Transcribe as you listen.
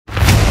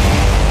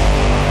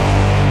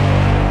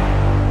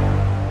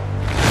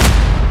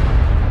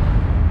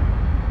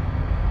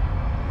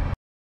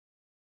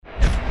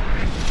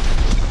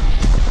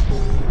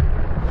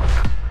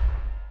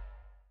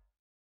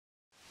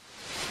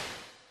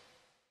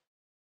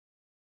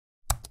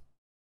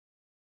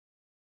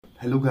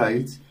Hello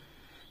guys,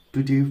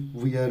 today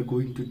we are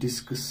going to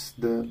discuss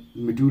the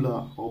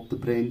medulla of the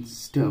brain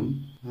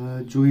stem.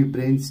 जो ये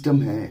brain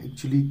stem है,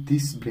 actually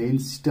this brain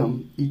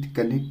stem it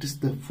connects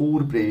the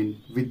forebrain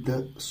with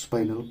the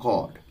spinal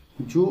cord.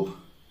 जो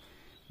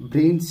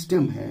brain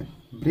stem है,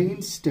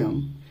 brain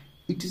stem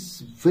it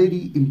is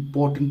very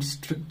important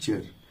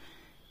structure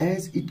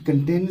as it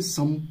contains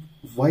some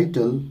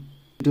vital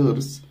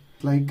centers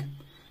like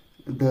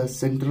the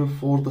center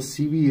for the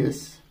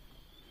CVS,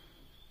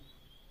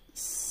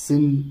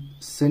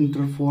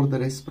 center for the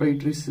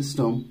respiratory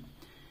system,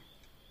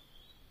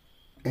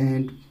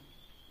 and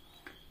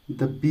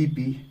the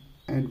BP,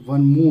 and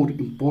one more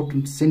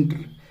important center,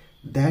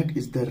 that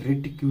is the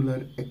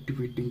reticular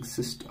activating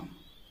system,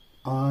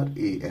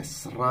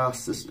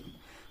 RAS system.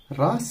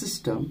 RAS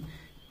system,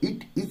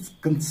 it is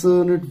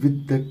concerned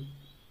with the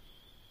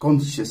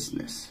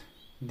consciousness.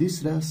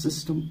 This RAS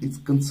system is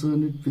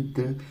concerned with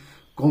the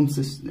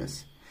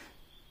consciousness.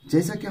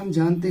 जैसा कि हम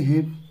जानते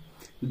हैं,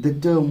 the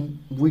term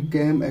we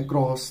came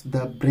across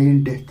the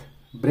brain death.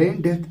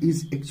 Brain death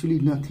is actually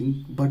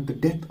nothing but the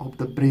death of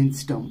the brain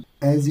stem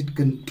as it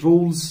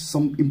controls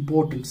some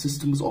important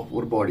systems of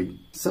our body.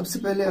 सबसे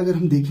पहले अगर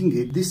हम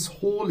देखेंगे, this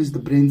whole is the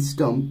brain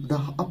stem, the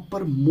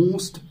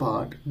uppermost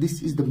part,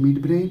 this is the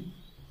midbrain,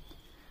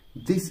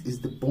 this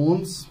is the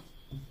pons,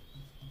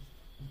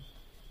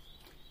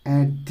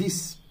 and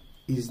this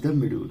is the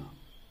medulla.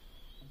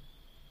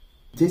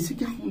 जैसे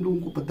कि हम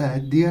लोगों को पता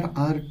है, there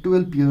are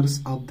 12 pairs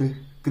of the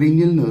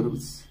cranial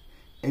nerves,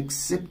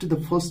 except the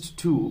first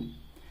two,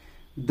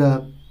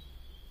 the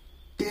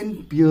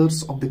 10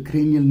 pairs of the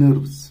cranial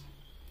nerves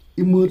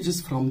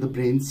emerges from the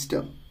brain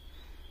stem.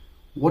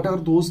 What are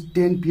those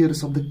 10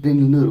 pairs of the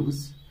cranial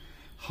nerves?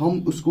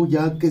 हम उसको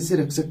याद कैसे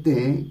रख सकते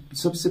हैं?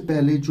 सबसे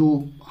पहले जो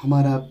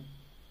हमारा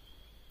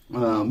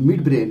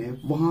मिड ब्रेन है,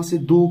 वहां से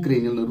दो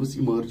cranial nerves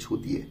emerge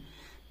होती है.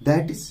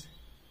 That is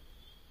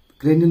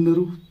cranial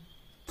nerve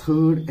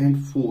third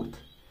and fourth.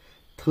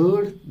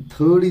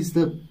 Third is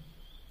the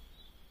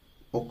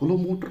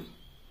oculomotor,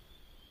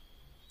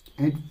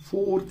 and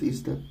fourth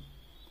is the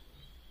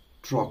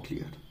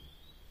trochlear.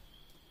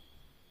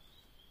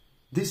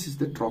 This is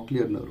the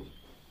trochlear nerve.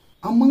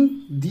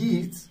 Among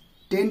these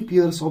 10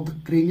 pairs of the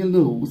cranial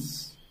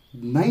nerves,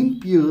 9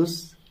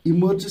 pairs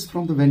emerges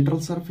from the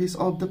ventral surface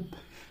of the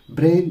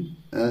brain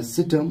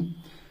stem.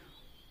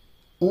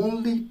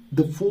 Only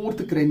the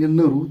fourth cranial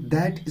nerve,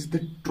 that is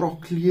the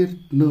trochlear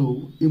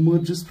nerve,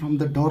 emerges from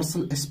the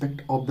dorsal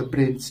aspect of the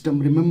brain stem.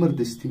 Remember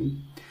this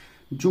thing.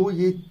 जो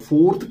ये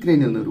fourth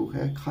cranial nerve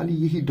है, खाली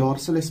यही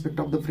dorsal aspect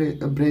of the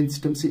brain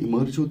stem से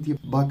emerge होती है.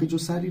 बाकी जो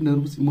सारी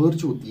नर्व्स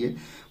इमर्ज होती है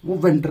वो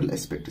वेंट्रल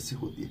एस्पेक्ट से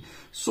होती है.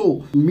 सो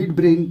मिड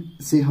ब्रेन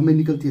से हमें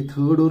निकलती है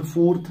थर्ड और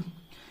fourth,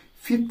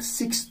 fifth,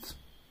 sixth.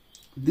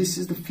 This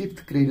is the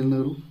fifth cranial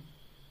nerve.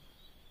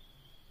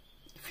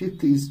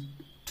 Fifth is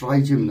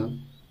trigeminal.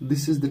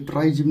 This is the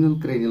trigeminal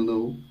cranial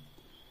nerve.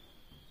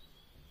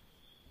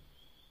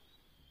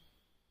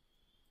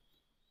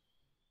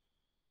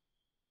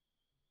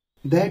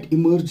 That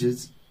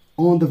emerges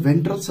on the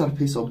ventral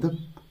surface of the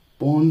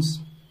pons.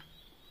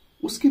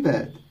 उसके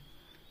बाद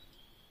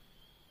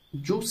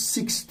जो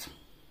sixth,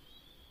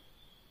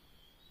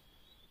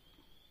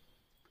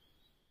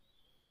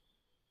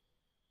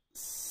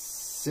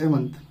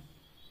 seventh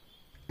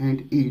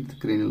and eighth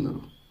cranial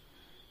nerve,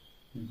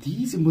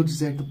 these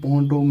emerges at the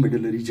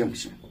pontomedullary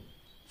junction.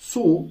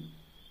 So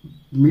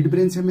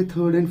midbrain से हमें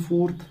third and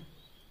fourth,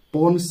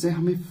 pons से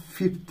हमें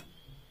fifth,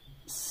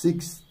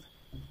 sixth,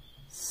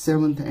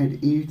 seventh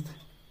and eighth,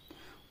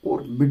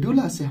 और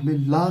medulla से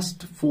हमें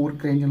लास्ट 4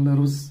 cranial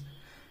nerves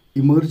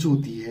इमर्ज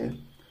होती है.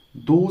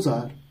 Those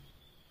are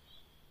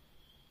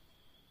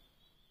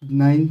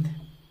 9th,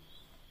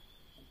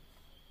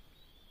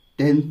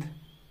 10th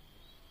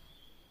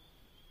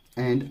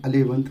and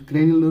 11th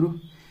cranial nerve,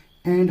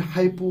 and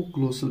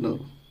hypoglossal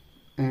nerve,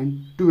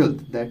 and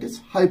 12th, that is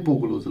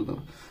hypoglossal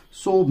nerve.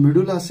 So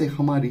medulla से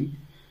हमारी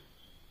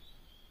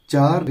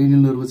 4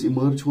 cranial nerves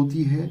emerge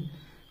होती है.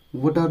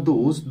 What are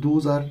those?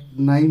 Those are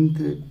 9th,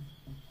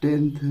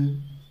 10th,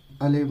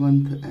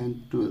 11th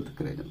and 12th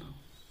cranial nerve.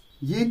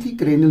 ये थी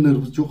cranial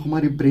nerves जो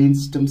हमारे brain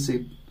stem से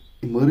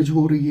emerge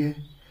हो रही है.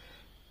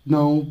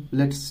 Now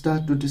let's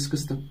start to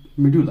discuss the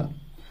medulla.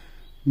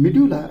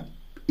 Medulla,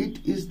 it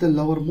is the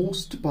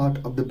lowermost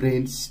part of the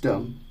brain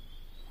stem.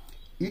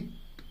 It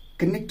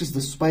connects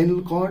the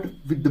spinal cord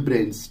with the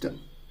brain stem.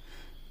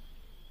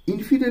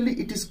 Inferiorly,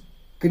 it is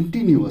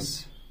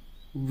continuous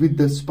with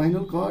the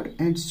spinal cord,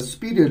 and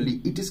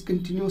superiorly it is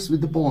continuous with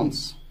the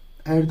pons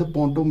at the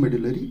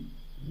pontomedullary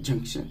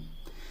junction.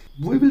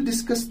 We will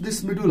discuss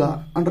this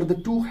medulla under the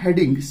two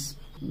headings.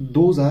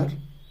 Those are,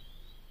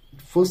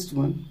 first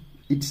one,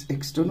 its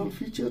external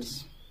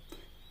features,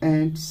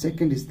 and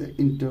second is the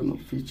internal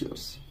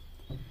features.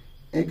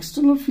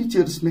 External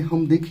features में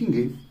हम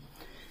देखेंगे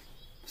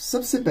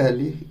सबसे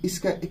पहले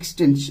इसका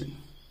extension.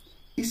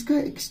 इसका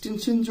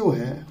extension जो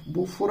है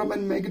वो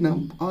फोराmen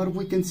magnum, और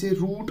we can say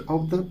root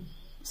of the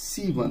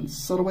C1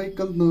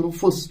 cervical nerve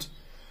first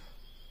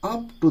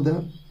up to the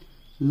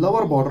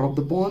lower border of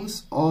the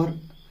pons or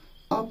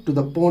up to the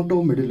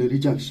पोंटोमेडुलरी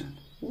junction,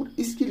 और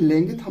इसकी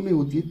लेंथ हमें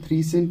होती है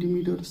 3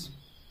 सेंटीमीटर्स।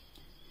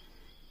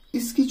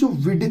 इसकी जो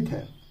विड्थ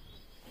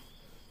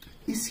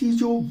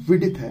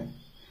है,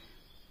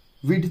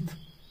 width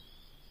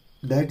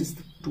that is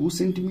 2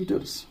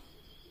 centimeters,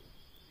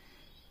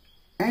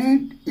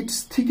 and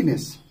its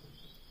thickness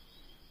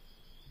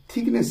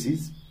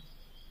is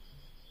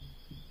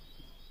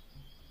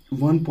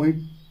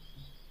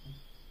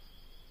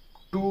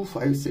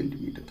 1.25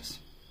 centimeters.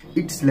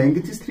 Its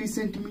length is 3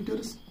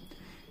 centimeters,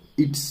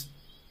 its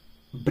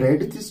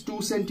breadth is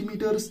 2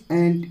 centimeters,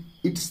 and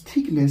its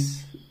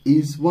thickness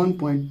is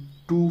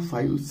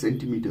 1.25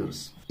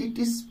 centimeters. It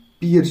is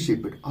pear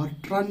shaped or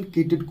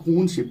truncated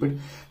cone shaped,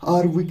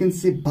 or we can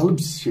say bulb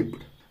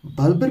shaped.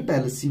 Bulbar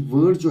palsy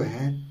word जो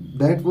है,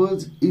 that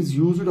word is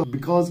used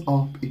because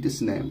of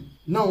its name.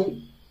 Now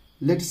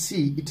let's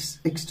see its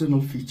external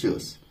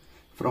features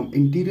from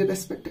interior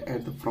aspect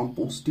and from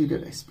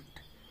posterior aspect.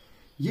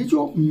 ये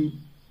जो आप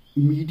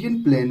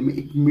median plane में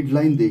एक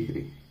midline देख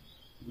रहे हैं,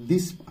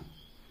 this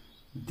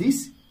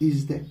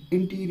is the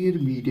interior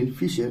median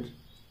fissure,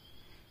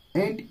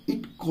 and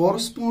it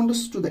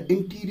corresponds to the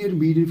anterior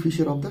median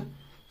fissure of the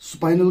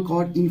spinal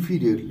cord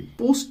inferiorly.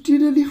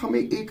 Posteriorly हमें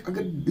एक,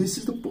 अगर this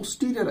is the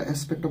posterior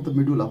aspect of the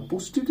medulla,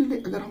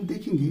 posteriorly अगर हम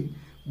देखेंगे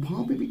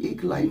वहां पे भी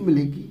एक लाइन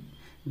मिलेगी,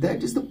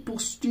 that is the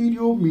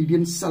posterior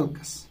median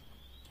sulcus.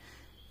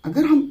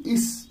 अगर हम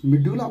इस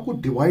medulla को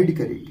डिवाइड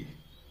करेंगे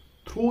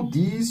through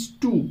these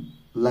two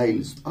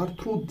lines or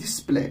through this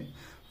plane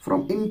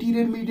from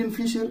anterior median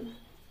fissure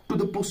to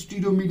the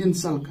posterior median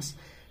sulcus,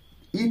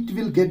 it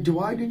will get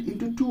divided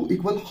into 2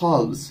 equal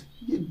halves.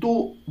 ये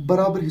दो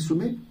बराबर हिस्सों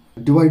में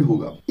डिवाइड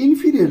होगा.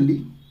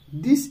 Inferiorly,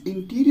 this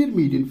interior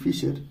median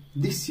fissure,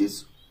 this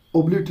is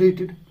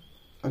obliterated.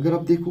 अगर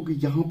आप देखोगे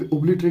यहाँ पे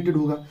obliterated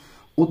होगा,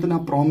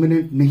 उतना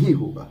prominent नहीं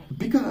होगा,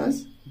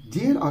 because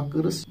there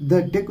occurs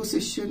the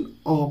decussation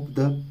of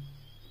the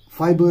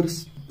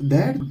fibers.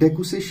 That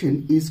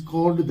decussation is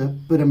called the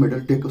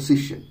pyramidal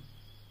decussation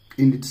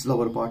in its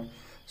lower part.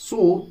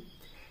 So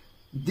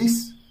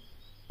this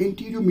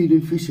anterior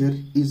median fissure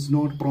is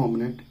not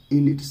prominent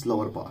in its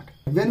lower part.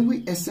 When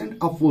we ascend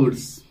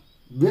upwards,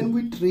 when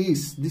we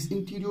trace this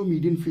anterior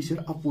median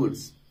fissure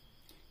upwards,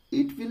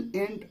 it will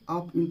end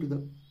up into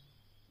the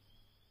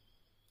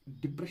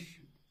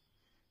depression.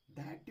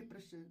 That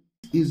depression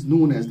is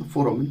known as the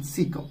foramen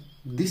cecum.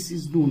 This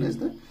is known as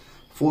the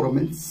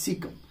foramen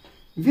cecum.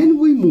 When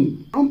we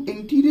move from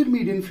anterior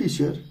median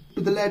fissure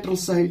to the lateral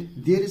side,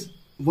 there is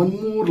one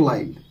more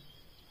line.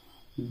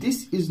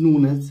 This is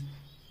known as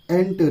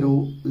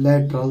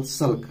anterolateral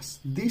sulcus.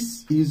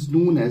 This is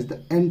known as the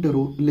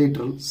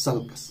anterolateral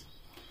sulcus.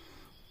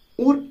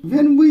 Or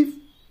when we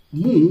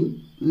move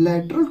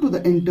lateral to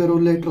the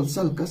anterolateral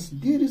sulcus,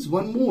 there is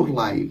one more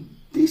line.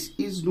 This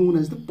is known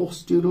as the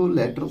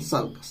posterolateral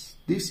sulcus.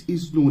 This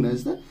is known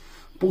as the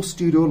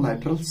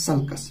posterolateral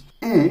sulcus.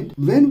 And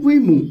when we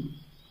move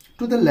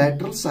to the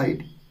lateral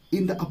side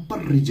in the upper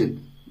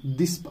region,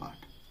 this part,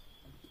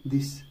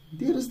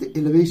 there is the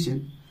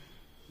elevation.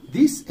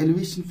 This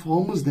elevation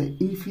forms the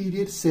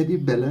inferior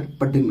cerebellar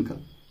peduncle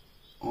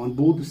on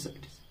both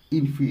sides.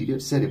 Inferior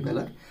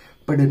cerebellar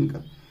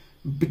peduncle.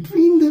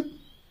 Between the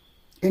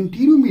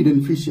anterior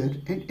median fissure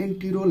and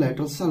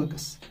anterolateral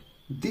sulcus,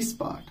 this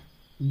part,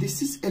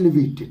 this is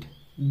elevated.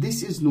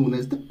 This is known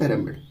as the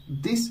pyramid.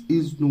 This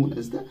is known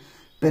as the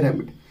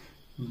pyramid.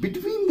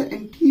 Between the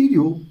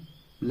anterior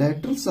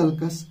lateral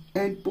sulcus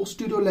and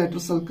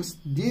posterolateral sulcus,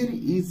 there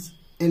is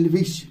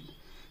elevation.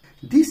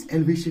 This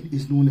elevation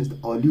is known as the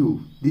olive.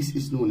 This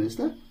is known as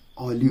the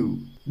olive.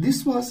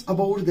 This was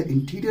about the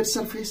anterior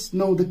surface.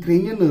 Now the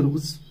cranial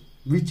nerves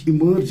which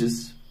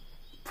emerges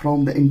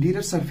from the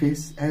anterior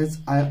surface, as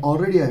I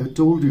have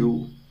told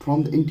you,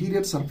 from the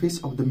anterior surface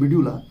of the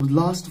medulla, the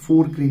last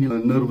 4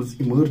 cranial nerves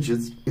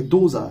emerges.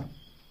 Those are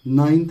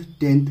 9th,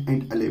 10th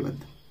and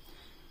 11th.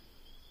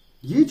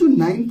 ये जो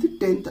 9th,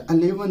 10th,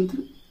 11th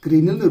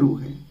cranial nerve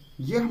है,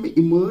 ये हमें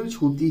emerge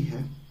होती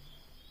है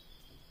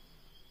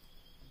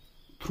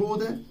through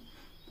the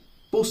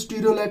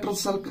posterolateral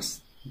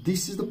sulcus.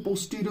 This is the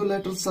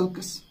posterolateral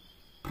sulcus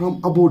from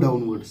above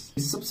downwards.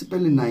 सबसे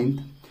पहले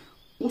 9th,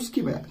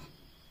 उसके बाद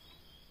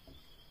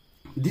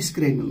this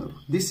cranial nerve,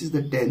 this is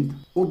the 10th,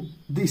 और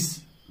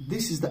this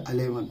is the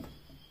 11th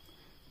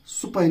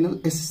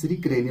supinal accessory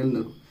cranial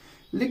nerve.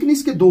 लेकिन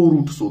इसके 2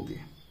 रूट्स होते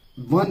हैं.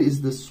 One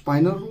is the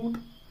spinal root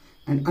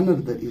and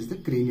another is the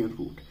cranial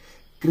root.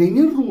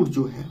 Cranial root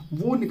जो है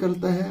वो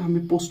निकलता है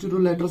हमें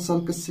posterolateral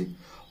sulcus से,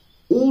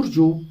 और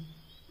जो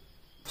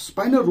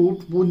spinal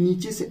root वो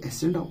नीचे से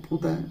ascend up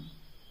होता है,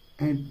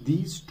 and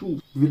these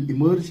two will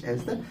emerge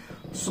as the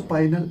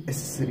spinal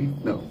accessory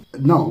nerve.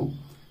 Now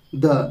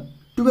the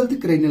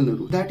 12th cranial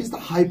nerve, that is the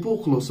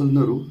hypoglossal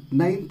nerve.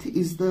 9th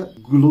is the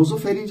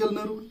glossopharyngeal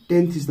nerve,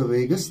 10th is the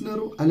vagus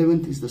nerve,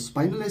 11th is the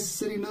spinal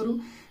accessory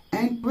nerve,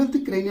 and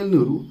 12th cranial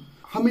nerve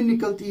हमें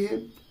निकलती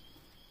है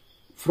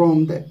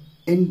from the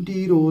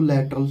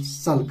anterolateral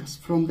sulcus.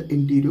 From the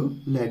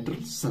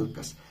anterolateral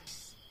sulcus.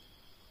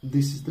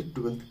 This is the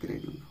 12th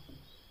cranial nerve.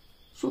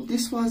 So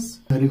this was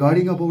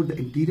regarding about the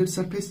anterior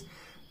surface.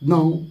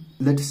 Now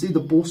let's see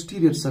the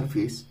posterior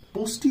surface.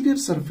 Posterior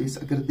surface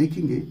अगर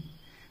देखेंगे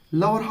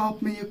lower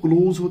half में ये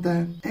close होता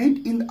है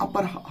and in the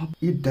upper half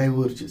it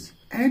diverges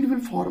and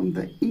will form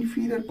the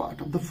inferior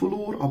part of the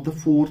floor of the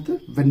fourth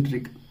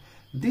ventricle.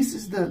 This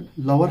is the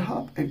lower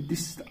half and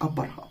this is the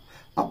upper half.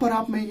 Upper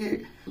half में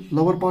ये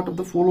lower part of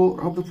the floor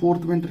of the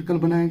fourth ventricle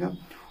बनाएगा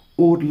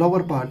और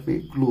lower part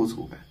में close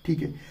होगा.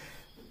 ठीक है.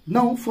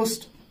 Now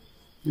first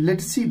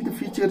let's see the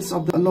features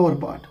of the lower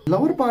part.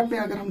 Lower part में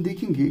अगर हम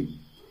देखेंगे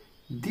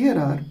there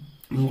are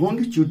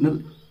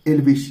longitudinal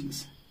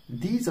elevations.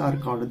 These are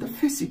called the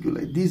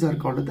fasciculi. These are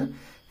called the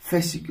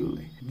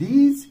fasciculi.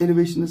 These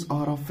elevations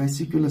are of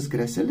fasciculus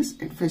gracilis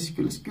and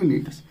fasciculus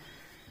cuneatus.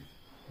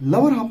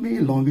 Lower half में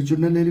ये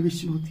longitudinal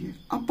elevation होती है.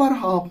 Upper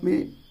half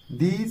में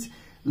these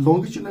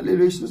longitudinal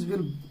elevations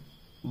will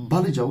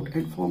bulge out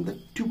and form the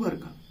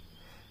tubercle.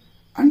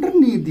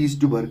 Underneath these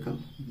tubercle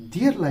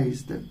there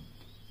lies the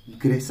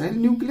gracile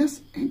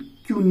nucleus and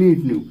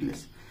cuneate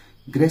nucleus.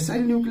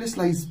 Gracile nucleus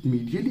lies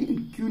medially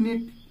and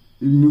cuneate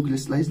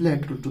nucleus lies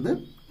lateral to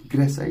the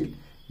gracile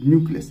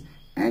nucleus,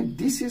 and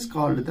this is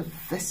called the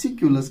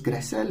fasciculus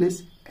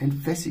gracilis and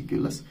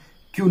fasciculus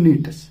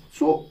cuneatus.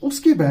 So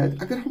उसके बाद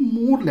अगर हम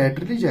more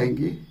laterally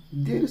जाएंगे,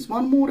 there is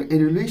one more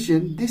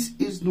elevation. This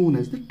is known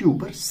as the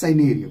tuber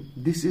cinereum.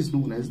 This is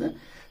known as the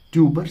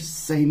tuber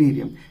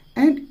cinereum,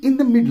 and in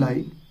the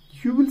midline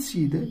you will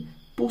see the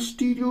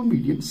posterior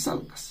median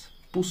sulcus.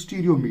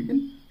 Posterior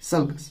median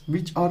sulcus,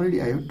 which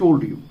already I have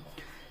told you.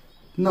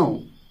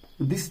 Now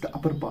this is the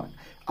upper part.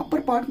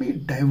 Upper part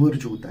में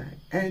diverge होता है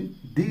and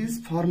this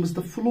forms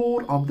the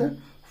floor of the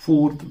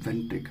fourth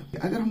ventricle.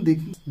 अगर हम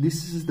देखें,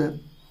 this is the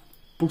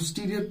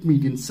posterior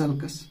median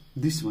sulcus,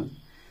 this one,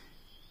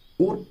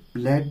 or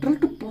lateral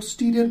to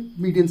posterior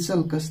median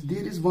sulcus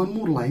there is one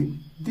more line.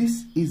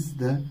 This is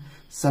the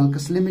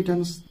sulcus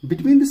limitanus.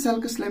 Between the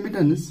sulcus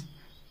limitanus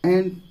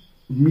and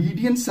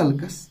median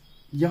sulcus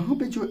यहाँ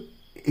पे जो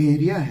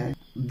area है,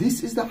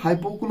 this is the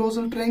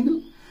हाइपोक्लोजल triangle,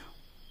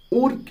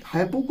 और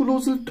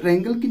हाइपोक्लोजल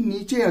triangle के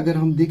नीचे अगर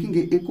हम देखेंगे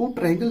एक और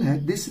ट्रायंगल है,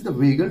 this is the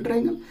vagal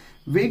triangle.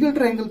 Vagal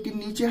triangle के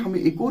नीचे हमें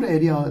एक और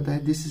एरिया आता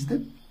है, दिस इज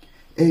द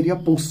एरिया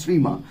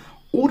पोस्ट्रीमा.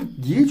 और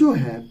ये जो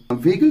है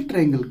वेगल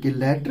ट्रायंगल के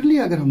लैटरली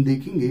अगर हम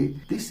देखेंगे,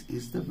 this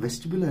is the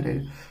vestibular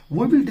area.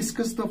 We will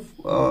discuss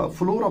the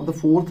floor of the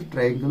fourth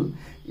triangle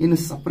in a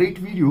separate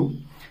video,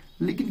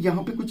 लेकिन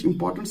यहाँ पे कुछ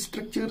इंपॉर्टेंट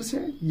स्ट्रक्चर्स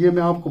है, ये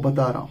मैं आपको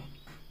बता रहा हूँ.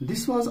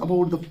 This was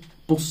about the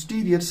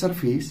posterior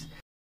surface.